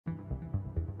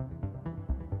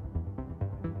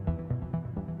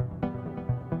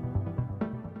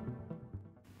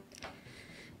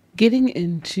getting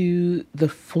into the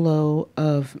flow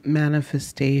of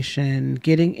manifestation,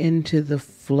 getting into the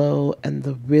flow and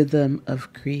the rhythm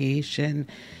of creation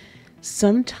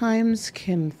sometimes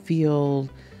can feel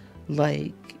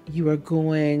like you are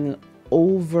going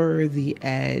over the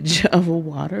edge of a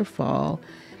waterfall.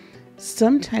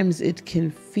 Sometimes it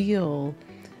can feel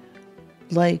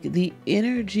like the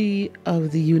energy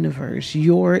of the universe,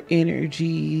 your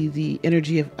energy, the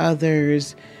energy of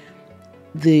others,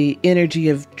 the energy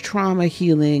of trauma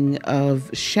healing, of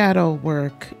shadow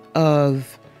work,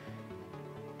 of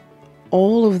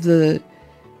all of the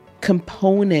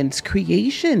components,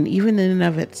 creation, even in and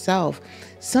of itself.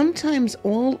 Sometimes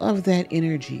all of that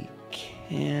energy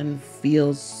can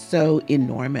feel so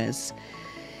enormous.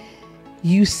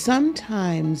 You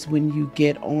sometimes, when you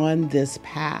get on this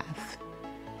path,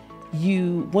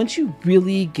 once you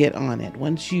really get on it,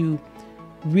 once you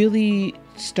really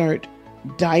start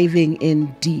diving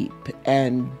in deep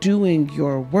and doing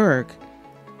your work,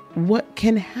 what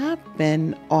can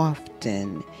happen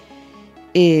often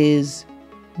is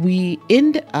we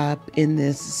end up in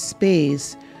this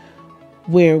space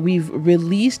where we've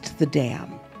released the dam,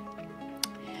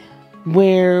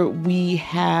 where we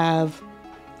have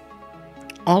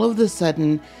all of a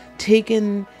sudden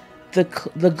taken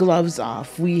the gloves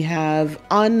off. We have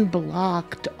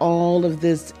unblocked all of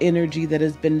this energy that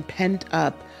has been pent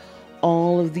up,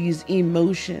 all of these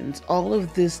emotions, all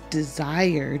of this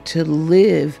desire to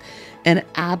live an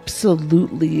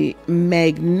absolutely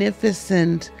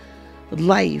magnificent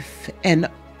life. And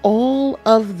all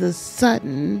of the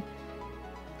sudden,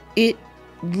 it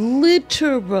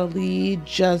literally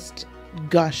just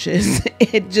gushes.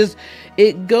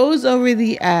 It goes over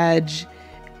the edge,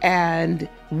 and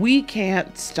we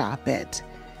can't stop it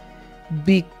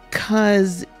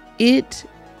because it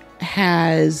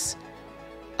has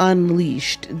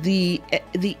unleashed the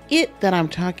it that I'm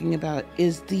talking about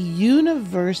is the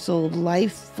universal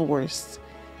life force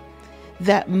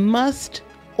that must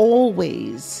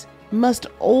always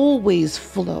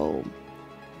flow.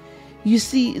 You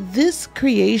see, this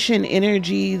creation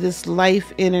energy, this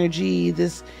life energy,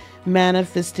 this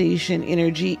manifestation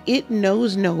energy, it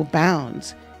knows no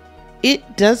bounds.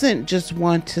 It doesn't just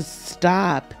want to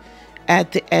stop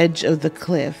at the edge of the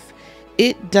cliff.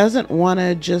 It doesn't want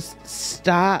to just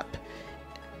stop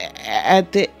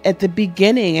at the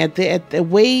beginning, at the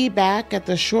way back at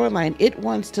the shoreline. It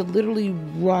wants to literally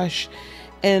rush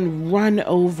and run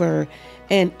over,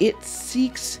 and it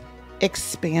seeks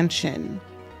expansion.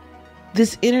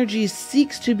 This energy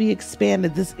seeks to be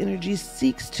expanded. This energy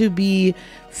seeks to be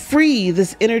free.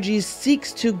 This energy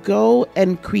seeks to go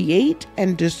and create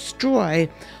and destroy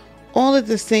all at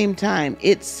the same time.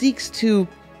 It seeks to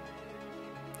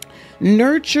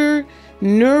nurture,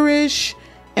 nourish,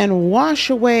 and wash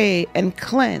away and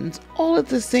cleanse all at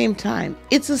the same time.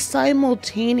 It's a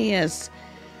simultaneous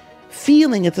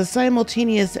feeling. It's a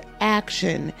simultaneous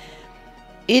action.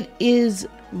 It is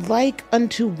like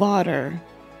unto water.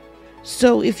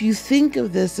 So if you think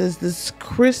of this as this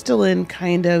crystalline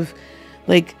kind of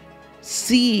like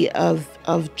sea of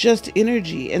just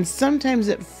energy, and sometimes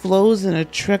it flows in a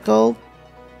trickle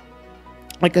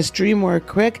like a stream or a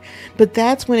creek, but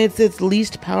that's when it's its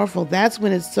least powerful. That's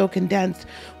when it's so condensed.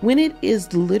 When it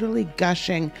is literally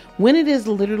gushing, when it is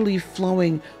literally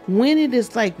flowing, when it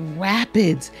is like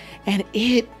rapids, and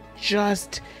it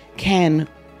just can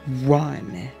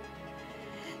run.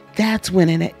 That's when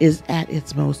it is at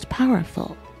its most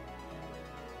powerful.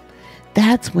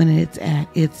 That's when it's at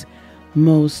its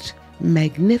most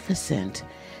magnificent.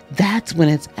 That's when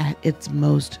it's at its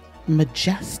most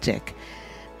majestic.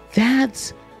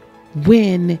 That's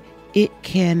when it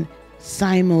can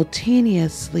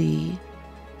simultaneously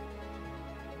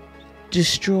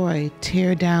destroy,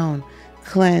 tear down,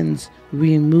 cleanse,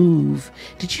 remove.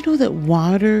 Did you know that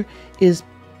water is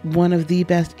one of the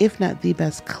best, if not the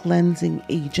best, cleansing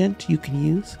agent you can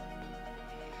use?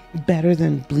 Better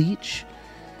than bleach,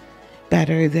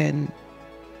 better than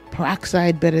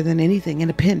peroxide, better than anything in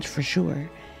a pinch for sure.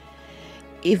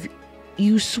 If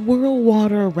you swirl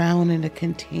water around in a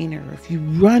container, if you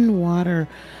run water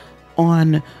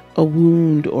on a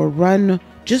wound, or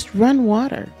just run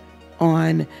water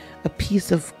on a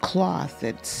piece of cloth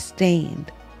that's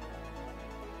stained,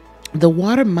 the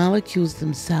water molecules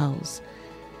themselves,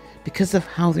 because of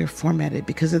how they're formatted,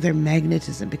 because of their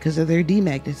magnetism, because of their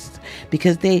demagnetism,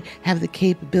 because they have the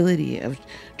capability of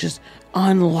just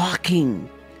unlocking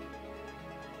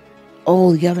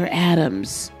all the other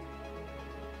atoms,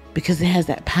 because it has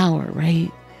that power,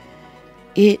 right?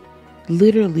 It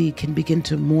literally can begin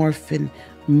to morph and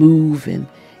move, and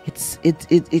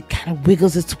it kind of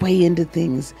wiggles its way into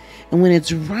things. And when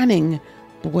it's running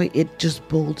boy, it just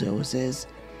bulldozes.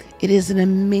 It is an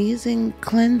amazing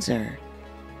cleanser.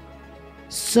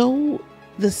 So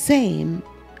the same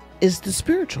is the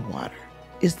spiritual water,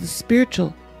 is the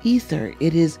spiritual ether.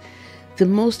 It is the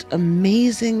most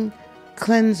amazing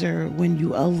cleanser when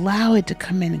you allow it to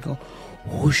come in and go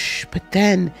whoosh. But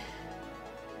then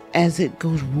as it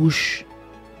goes whoosh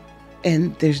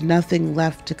and there's nothing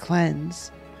left to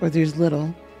cleanse, or there's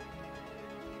little,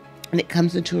 and it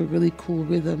comes into a really cool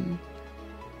rhythm,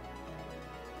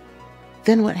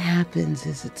 then what happens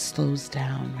is it slows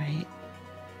down, right?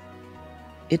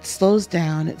 It slows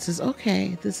down. It says,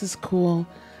 okay, this is cool.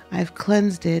 I've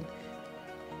cleansed it.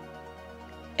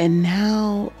 And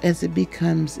now as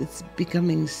it's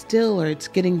becoming still, or it's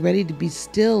getting ready to be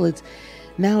still,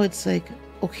 it's like,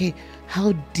 okay,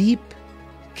 how deep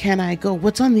can I go?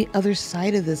 What's on the other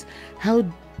side of this? How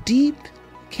deep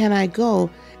can I go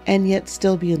and yet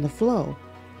still be in the flow?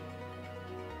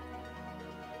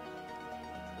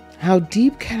 How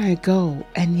deep can I go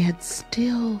and yet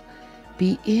still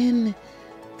be in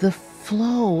the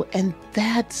flow? And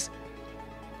that's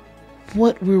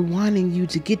what we're wanting you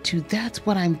to get to. That's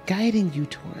what I'm guiding you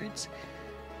towards.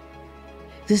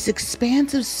 This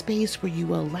expansive space where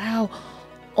you allow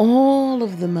all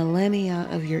of the millennia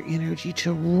of your energy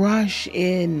to rush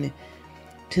in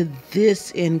to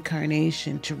this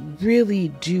incarnation, to really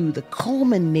do the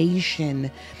culmination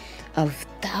of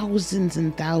thousands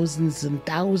and thousands and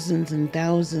thousands and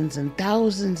thousands and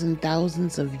thousands and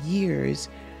thousands of years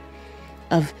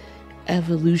of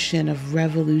evolution, of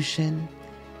revolution.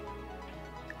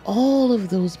 All of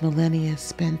those millennia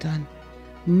spent on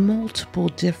multiple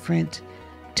different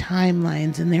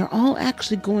timelines, and they're all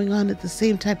actually going on at the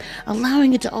same time,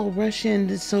 allowing it to all rush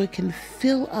in so it can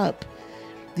fill up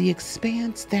the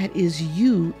expanse that is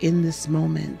you in this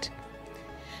moment,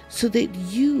 so that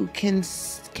you can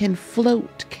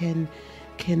float,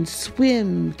 can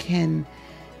swim, can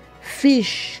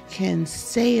fish, can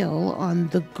sail on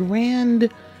the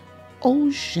grand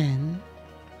ocean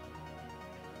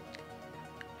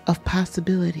of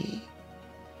possibility,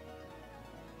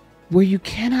 where you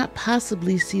cannot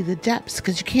possibly see the depths,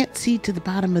 because you can't see to the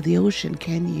bottom of the ocean,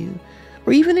 can you?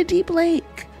 Or even a deep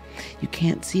lake. You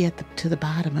can't see to the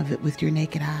bottom of it with your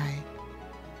naked eye.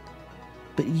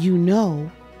 But you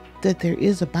know that there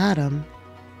is a bottom,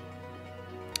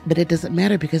 but it doesn't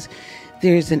matter, because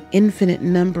there's an infinite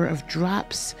number of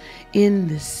drops in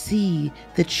the sea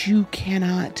that you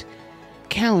cannot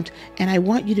count. And I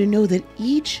want you to know that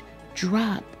each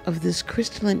drop of this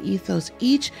crystalline ethos,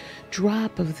 each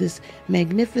drop of this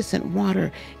magnificent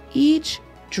water, each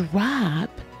drop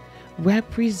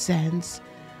represents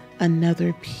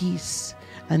another piece,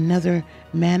 another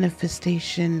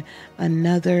manifestation,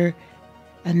 another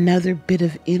bit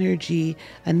of energy,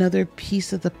 another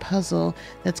piece of the puzzle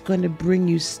that's going to bring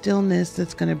you stillness,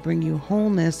 that's going to bring you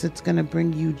wholeness, that's going to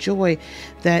bring you joy,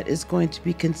 that is going to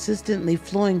be consistently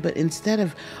flowing. But instead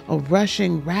of a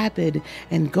rushing rapid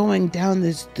and going down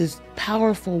this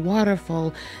powerful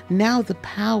waterfall, now the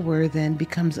power then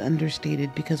becomes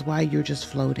understated, because why? You're just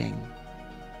floating.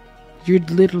 You're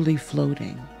literally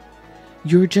floating.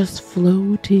 You're just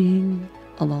floating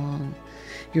along.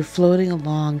 You're floating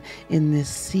along in this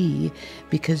sea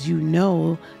because you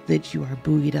know that you are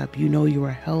buoyed up. You know you are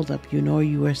held up. You know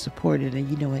you are supported. And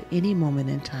you know at any moment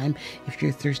in time, if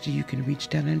you're thirsty, you can reach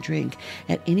down and drink.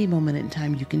 At any moment in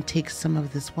time, you can take some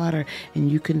of this water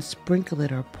and you can sprinkle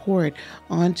it or pour it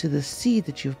onto the seed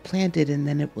that you've planted, and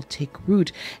then it will take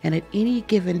root. And at any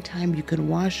given time, you can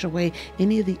wash away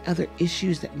any of the other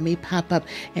issues that may pop up.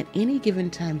 At any given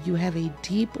time, you have a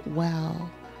deep well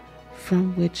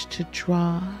from which to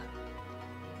draw,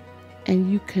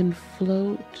 and you can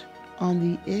float on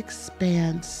the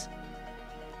expanse,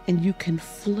 and you can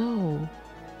flow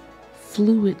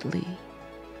fluidly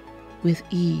with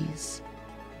ease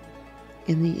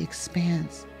in the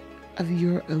expanse of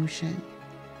your ocean,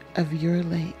 of your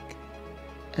lake,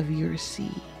 of your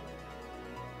sea.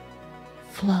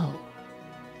 Flow.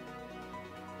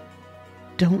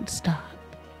 Don't stop.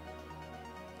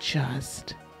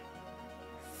 Just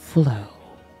flow.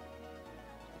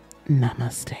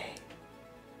 Namaste.